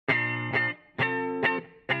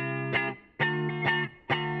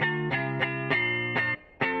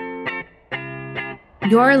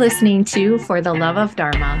You're listening to For the Love of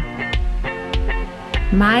Dharma.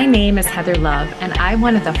 My name is Heather Love, and I'm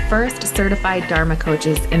one of the first certified Dharma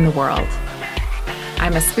coaches in the world.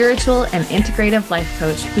 I'm a spiritual and integrative life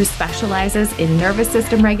coach who specializes in nervous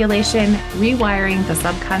system regulation, rewiring the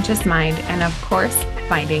subconscious mind, and of course,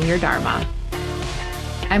 finding your Dharma.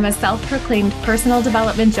 I'm a self-proclaimed personal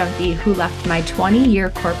development junkie who left my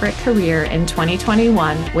 20-year corporate career in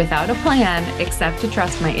 2021 without a plan except to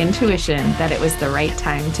trust my intuition that it was the right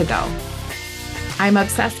time to go. I'm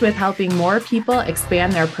obsessed with helping more people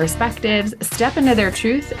expand their perspectives, step into their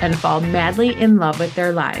truth, and fall madly in love with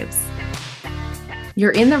their lives.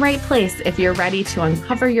 You're in the right place if you're ready to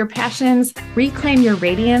uncover your passions, reclaim your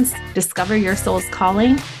radiance, discover your soul's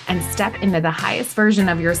calling, and step into the highest version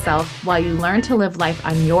of yourself while you learn to live life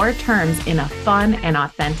on your terms in a fun and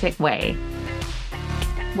authentic way.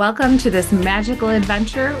 Welcome to this magical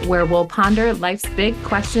adventure where we'll ponder life's big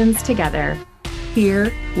questions together.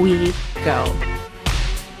 Here we go.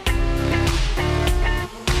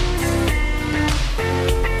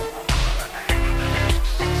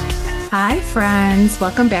 Hi, friends.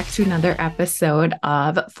 Welcome back to another episode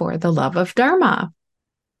of For the Love of Dharma.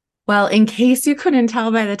 Well, in case you couldn't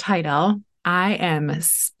tell by the title, I am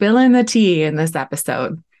spilling the tea in this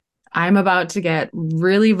episode. I'm about to get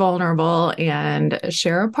really vulnerable and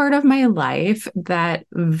share a part of my life that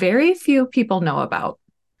very few people know about.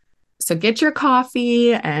 So get your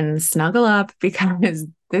coffee and snuggle up because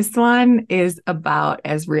this one is about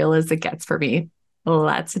as real as it gets for me.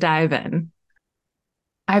 Let's dive in.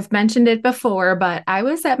 I've mentioned it before, but I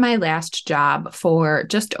was at my last job for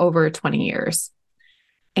just over 20 years.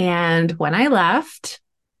 And when I left,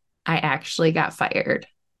 I actually got fired.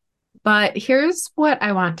 But here's what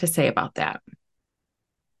I want to say about that.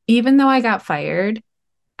 Even though I got fired,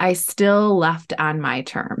 I still left on my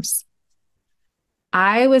terms.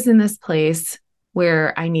 I was in this place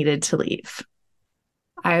where I needed to leave.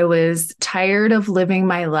 I was tired of living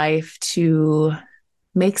my life to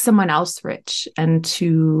make someone else rich and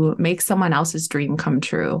to make someone else's dream come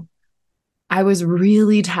true. I was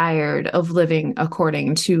really tired of living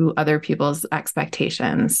according to other people's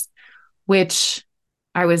expectations, which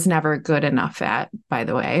I was never good enough at, by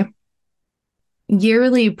the way.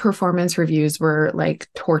 Yearly performance reviews were like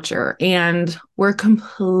torture and were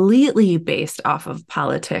completely based off of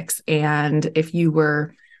politics and if you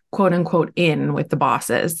were quote unquote in with the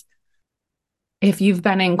bosses. If you've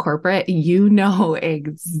been in corporate, you know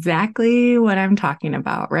exactly what I'm talking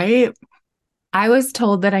about, right? I was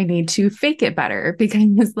told that I need to fake it better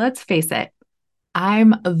because let's face it,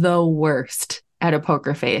 I'm the worst at a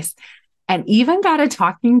poker face and even got a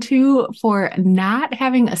talking to for not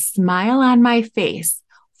having a smile on my face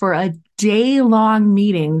for a day-long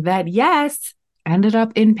meeting that, yes, ended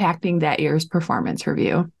up impacting that year's performance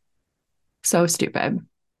review. So stupid.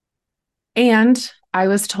 And I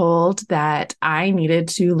was told that I needed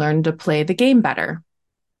to learn to play the game better.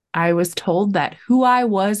 I was told that who I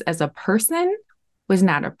was as a person was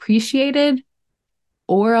not appreciated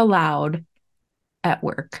or allowed at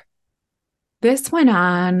work. This went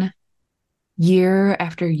on year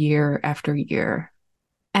after year after year.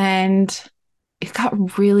 And it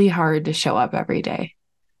got really hard to show up every day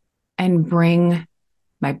and bring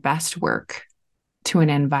my best work to an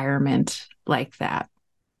environment like that.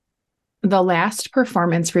 The last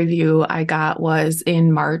performance review I got was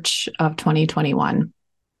in March of 2021.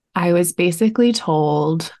 I was basically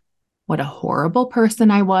told what a horrible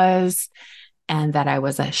person I was and that I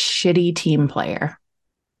was a shitty team player.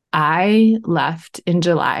 I left in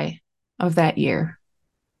July of that year,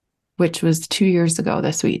 which was 2 years ago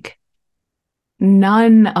this week.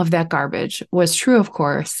 None of that garbage was true, of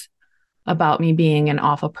course, about me being an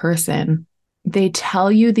awful person. They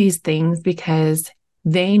tell you these things because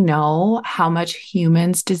they know how much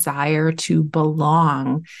humans desire to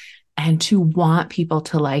belong and to want people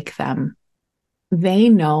to like them. They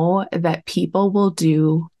know that people will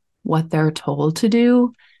do what they're told to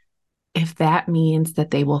do if that means that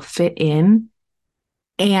they will fit in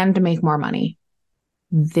and make more money.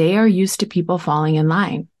 They are used to people falling in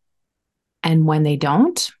line. And when they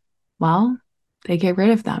don't, well, they get rid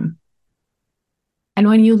of them. And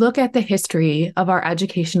when you look at the history of our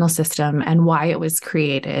educational system and why it was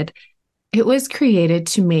created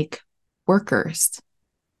to make workers,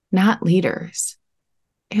 not leaders.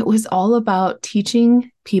 It was all about teaching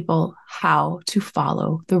people how to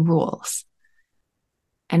follow the rules.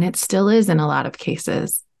 And it still is in a lot of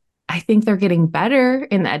cases. I think they're getting better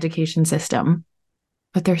in the education system,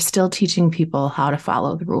 but they're still teaching people how to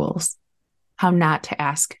follow the rules, how not to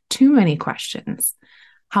ask too many questions,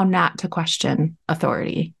 how not to question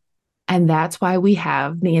authority. And that's why we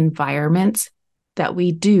have the environments that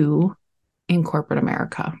we do in corporate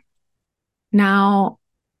America. Now,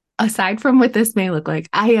 aside from what this may look like,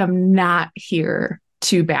 I am not here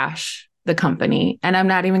to bash the company. And I'm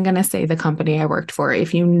not even going to say the company I worked for.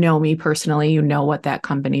 If you know me personally, you know what that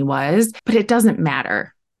company was, but it doesn't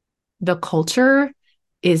matter. The culture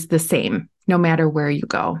is the same no matter where you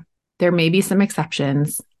go. There may be some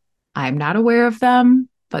exceptions. I'm not aware of them,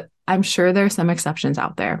 but I'm sure there's some exceptions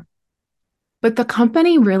out there. But the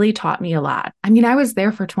company really taught me a lot. I mean, I was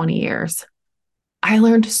there for 20 years. I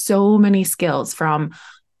learned so many skills from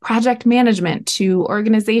project management to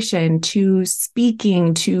organization to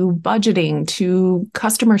speaking to budgeting to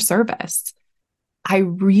customer service. I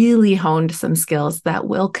really honed some skills that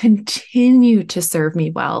will continue to serve me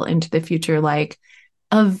well into the future, like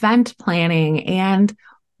event planning and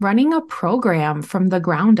running a program from the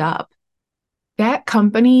ground up. That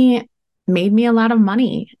company made me a lot of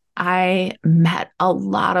money. I met a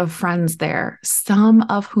lot of friends there, some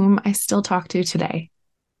of whom I still talk to today.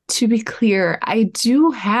 To be clear, I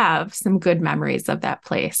do have some good memories of that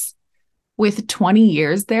place. With 20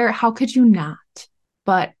 years there, how could you not?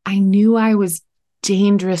 But I knew I was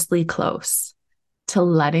dangerously close to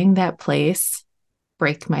letting that place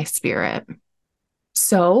break my spirit.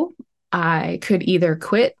 So I could either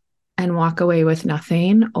quit and walk away with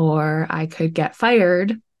nothing, or I could get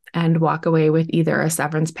fired and walk away with either a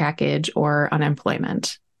severance package or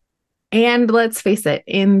unemployment. And let's face it,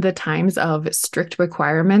 in the times of strict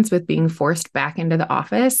requirements with being forced back into the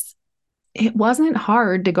office, it wasn't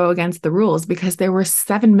hard to go against the rules because there were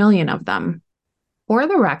 7 million of them. For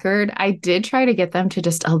the record, I did try to get them to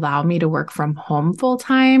just allow me to work from home full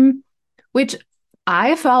time, which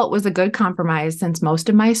I felt was a good compromise since most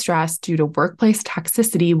of my stress due to workplace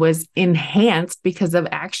toxicity was enhanced because of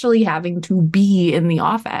actually having to be in the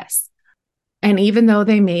office. And even though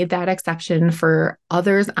they made that exception for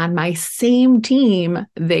others on my same team,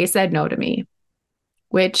 they said no to me,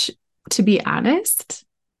 which, to be honest,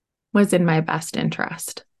 was in my best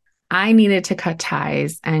interest. I needed to cut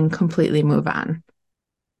ties and completely move on.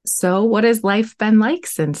 So what has life been like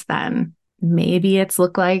since then? Maybe it's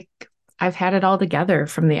looked like I've had it all together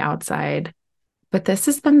from the outside, but this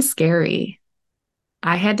has been scary.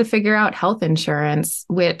 I had to figure out health insurance,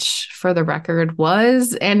 which for the record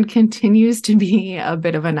was and continues to be a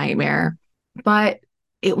bit of a nightmare. But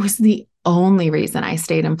it was the only reason I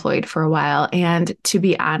stayed employed for a while. And to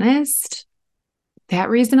be honest, that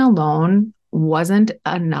reason alone wasn't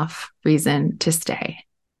enough reason to stay.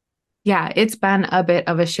 Yeah, it's been a bit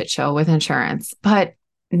of a shit show with insurance, but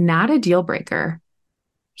not a deal breaker.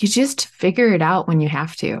 You just figure it out when you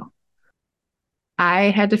have to. I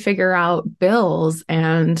had to figure out bills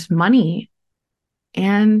and money.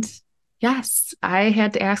 And yes, I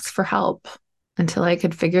had to ask for help until I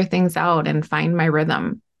could figure things out and find my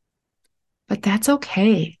rhythm. But that's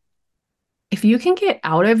okay. If you can get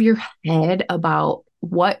out of your head about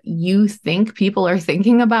what you think people are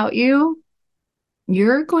thinking about you,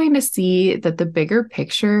 you're going to see that the bigger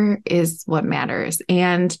picture is what matters.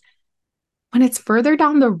 And when it's further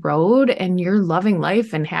down the road and you're loving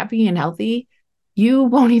life and happy and healthy, you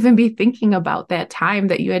won't even be thinking about that time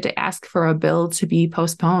that you had to ask for a bill to be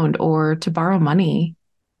postponed or to borrow money.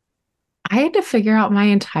 I had to figure out my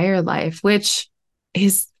entire life, which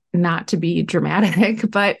is not to be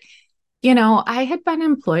dramatic, but I had been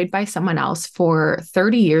employed by someone else for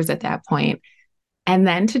 30 years at that point. And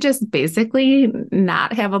then to just basically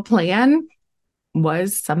not have a plan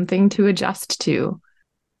was something to adjust to.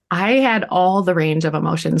 I had all the range of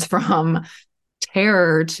emotions from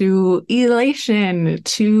terror to elation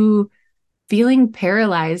to feeling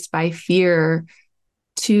paralyzed by fear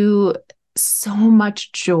to so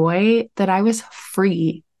much joy that I was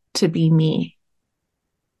free to be me.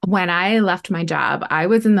 When I left my job, I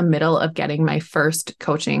was in the middle of getting my first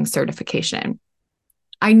coaching certification.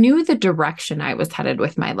 I knew the direction I was headed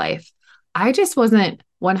with my life. I just wasn't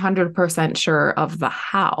 100% sure of the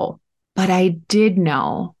how, but I did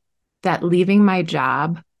know that leaving my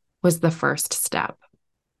job was the first step.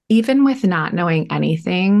 Even with not knowing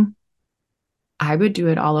anything, I would do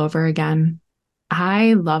it all over again.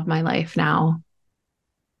 I love my life now.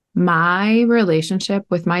 My relationship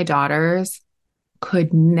with my daughters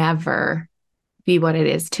could never be what it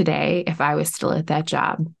is today if I was still at that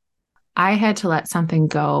job. I had to let something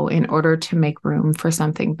go in order to make room for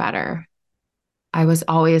something better. I was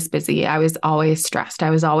always busy. I was always stressed. I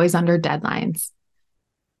was always under deadlines.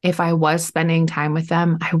 If I was spending time with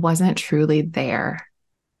them, I wasn't truly there.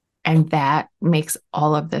 And that makes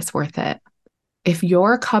all of this worth it. If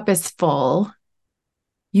your cup is full,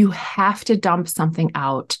 you have to dump something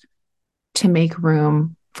out to make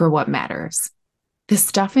room for what matters. The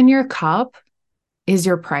stuff in your cup is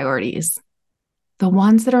your priorities, the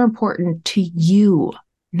ones that are important to you,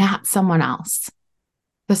 not someone else.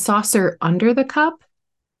 The saucer under the cup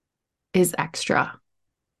is extra,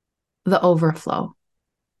 the overflow,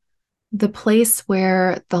 the place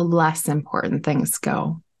where the less important things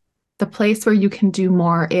go, the place where you can do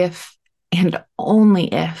more if and only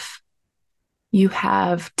if you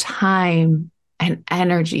have time and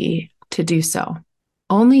energy to do so.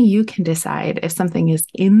 Only you can decide if something is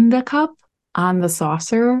in the cup, on the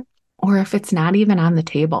saucer, or if it's not even on the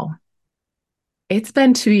table. It's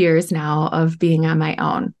been 2 years now of being on my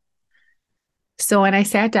own. So when I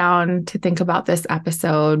sat down to think about this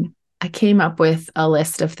episode, I came up with a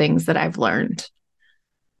list of things that I've learned.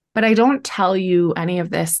 But I don't tell you any of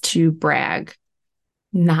this to brag.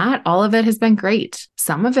 Not all of it has been great.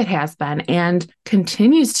 Some of it has been and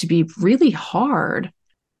continues to be really hard.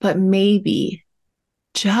 But maybe,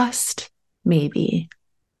 just maybe,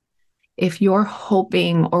 if you're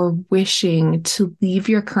hoping or wishing to leave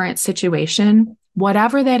your current situation,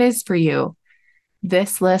 whatever that is for you,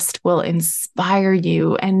 this list will inspire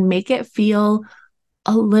you and make it feel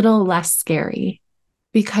a little less scary,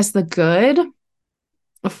 because the good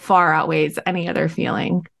far outweighs any other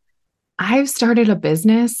feeling. I've started a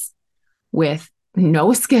business with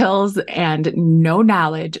no skills and no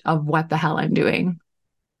knowledge of what the hell I'm doing.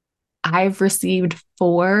 I've received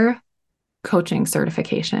 4 coaching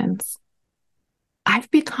certifications. I've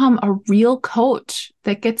become a real coach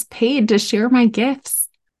that gets paid to share my gifts,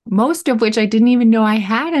 most of which I didn't even know I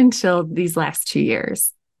had until these last 2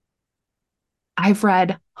 years. I've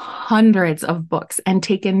read hundreds of books and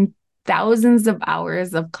taken thousands of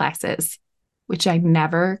hours of classes, which I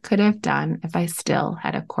never could have done if I still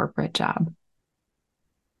had a corporate job.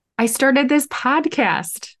 I started this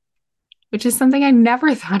podcast, which is something I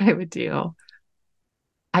never thought I would do.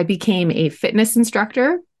 I became a fitness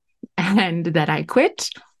instructor and then I quit,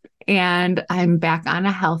 and I'm back on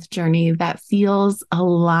a health journey that feels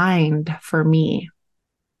aligned for me.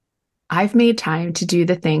 I've made time to do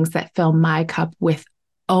the things that fill my cup with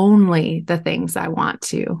only the things I want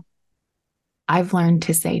to. I've learned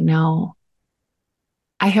to say no.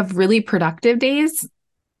 I have really productive days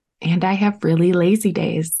and I have really lazy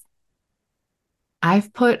days.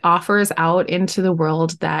 I've put offers out into the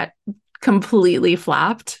world that completely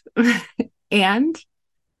flopped and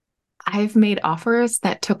I've made offers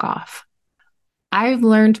that took off. I've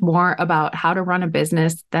learned more about how to run a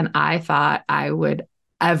business than I thought I would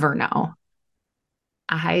ever know.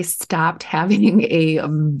 I stopped having a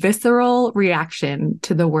visceral reaction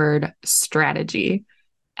to the word strategy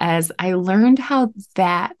as I learned how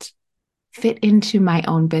that fit into my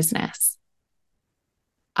own business.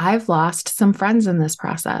 I've lost some friends in this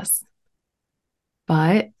process,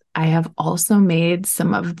 but I have also made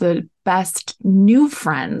some of the best new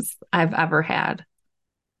friends I've ever had,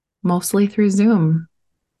 mostly through Zoom.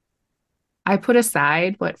 I put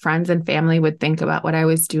aside what friends and family would think about what I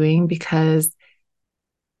was doing because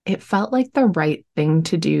it felt like the right thing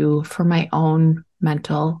to do for my own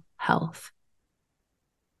mental health.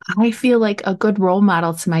 I feel like a good role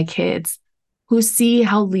model to my kids who see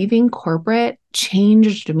how leaving corporate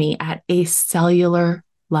changed me at a cellular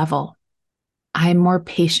level. I'm more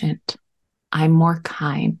patient. I'm more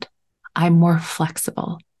kind. I'm more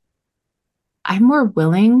flexible. I'm more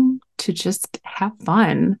willing to just have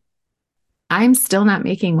fun. I'm still not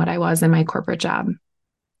making what I was in my corporate job,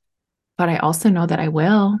 but I also know that I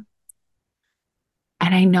will.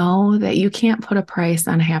 And I know that you can't put a price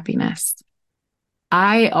on happiness.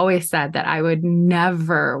 I always said that I would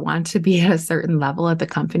never want to be at a certain level at the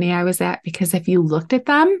company I was at, because if you looked at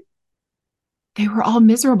them, they were all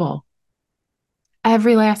miserable.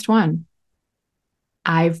 Every last one.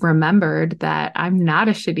 I've remembered that I'm not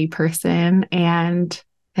a shitty person and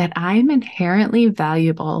that I'm inherently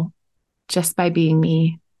valuable just by being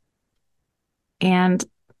me. And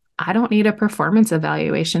I don't need a performance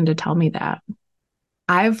evaluation to tell me that.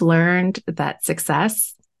 I've learned that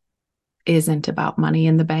success isn't about money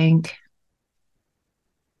in the bank.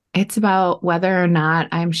 It's about whether or not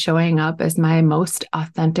I'm showing up as my most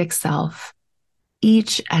authentic self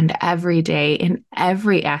each and every day in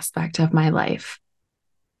every aspect of my life,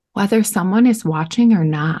 whether someone is watching or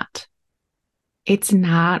not. It's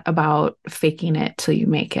not about faking it till you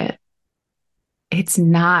make it. It's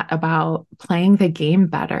not about playing the game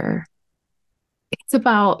better. It's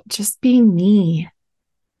about just being me.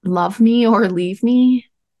 Love me or leave me.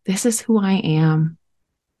 This is who I am.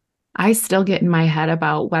 I still get in my head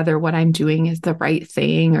about whether what I'm doing is the right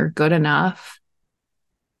thing or good enough.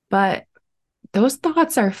 But those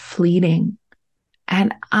thoughts are fleeting.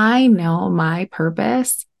 And I know my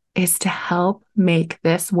purpose is to help make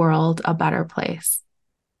this world a better place.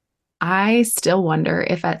 I still wonder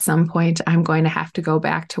if at some point I'm going to have to go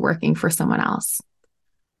back to working for someone else.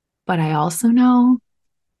 But I also know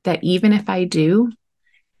that even if I do,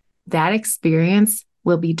 that experience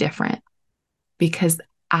will be different because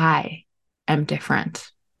I am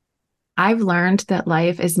different. I've learned that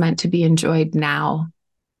life is meant to be enjoyed now,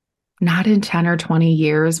 not in 10 or 20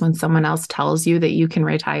 years when someone else tells you that you can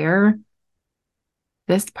retire.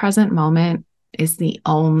 This present moment is the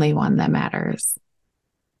only one that matters.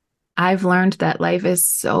 I've learned that life is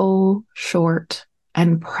so short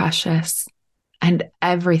and precious, and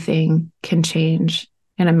everything can change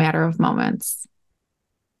in a matter of moments.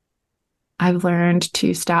 I've learned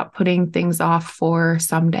to stop putting things off for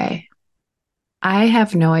someday. I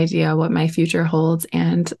have no idea what my future holds,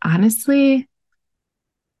 and honestly,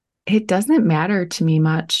 it doesn't matter to me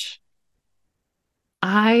much.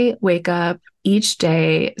 I wake up each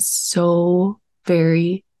day so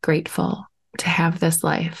very grateful to have this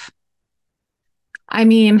life. I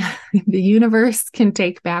mean, the universe can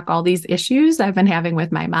take back all these issues I've been having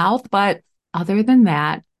with my mouth, but other than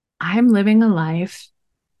that, I'm living a life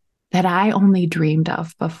that I only dreamed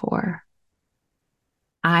of before.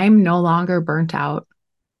 I'm no longer burnt out.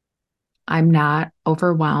 I'm not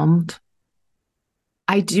overwhelmed.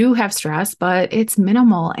 I do have stress, but it's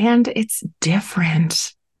minimal and it's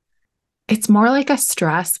different. It's more like a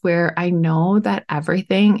stress where I know that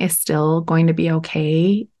everything is still going to be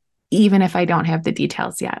okay, even if I don't have the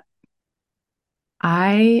details yet.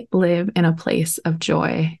 I live in a place of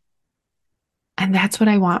joy, and that's what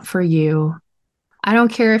I want for you. I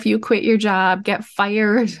don't care if you quit your job, get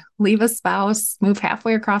fired, leave a spouse, move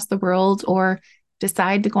halfway across the world, or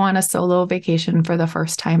decide to go on a solo vacation for the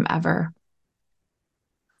first time ever.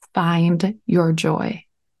 Find your joy.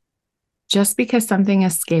 Just because something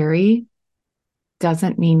is scary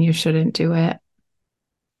doesn't mean you shouldn't do it.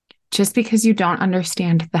 Just because you don't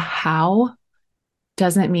understand the how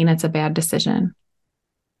doesn't mean it's a bad decision.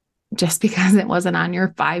 Just because it wasn't on your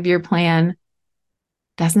 5-year plan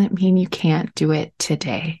doesn't mean you can't do it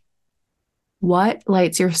today. What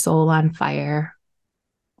lights your soul on fire?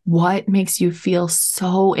 What makes you feel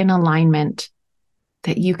so in alignment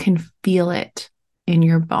that you can feel it in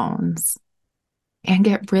your bones? And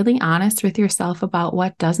get really honest with yourself about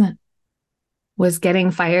what doesn't. Was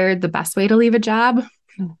getting fired the best way to leave a job?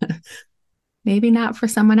 Maybe not for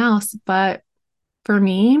someone else, but for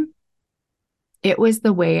me, it was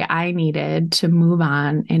the way I needed to move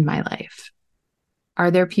on in my life. Are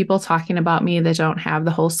there people talking about me that don't have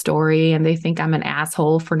the whole story and they think I'm an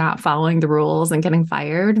asshole for not following the rules and getting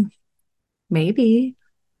fired? Maybe.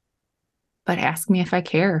 But ask me if I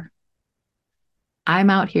care. I'm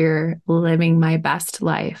out here living my best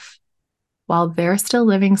life while they're still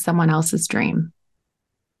living someone else's dream.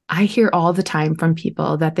 I hear all the time from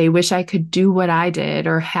people that they wish I could do what I did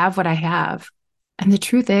or have what I have. And the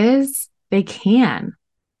truth is, they can.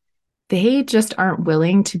 They just aren't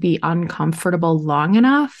willing to be uncomfortable long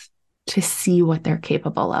enough to see what they're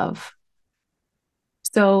capable of.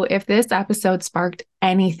 So if this episode sparked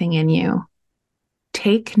anything in you,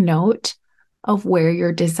 take note of where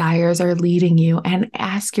your desires are leading you and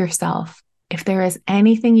ask yourself if there is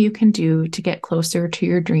anything you can do to get closer to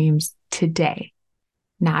your dreams today,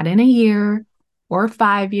 not in a year or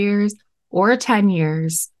 5 years or 10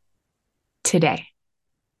 years, today.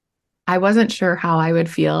 I wasn't sure how I would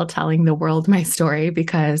feel telling the world my story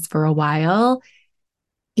because for a while,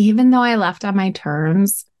 even though I left on my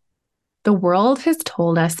terms, the world has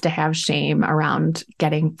told us to have shame around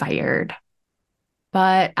getting fired.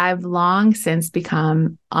 But I've long since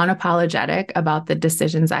become unapologetic about the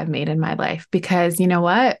decisions I've made in my life because you know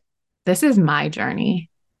what? This is my journey.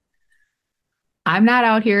 I'm not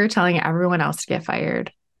out here telling everyone else to get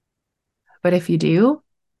fired. But if you do,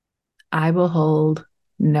 I will hold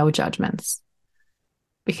no judgments.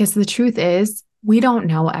 Because the truth is, we don't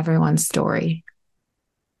know everyone's story.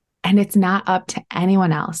 And it's not up to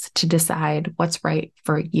anyone else to decide what's right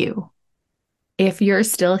for you. If you're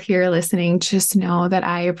still here listening, just know that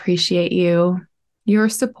I appreciate you. Your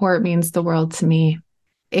support means the world to me.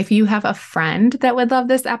 If you have a friend that would love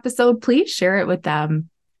this episode, please share it with them.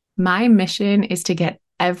 My mission is to get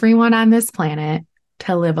everyone on this planet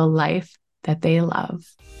to live a life that they love.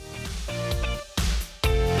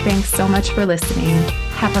 Thanks so much for listening.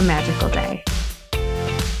 Have a magical day.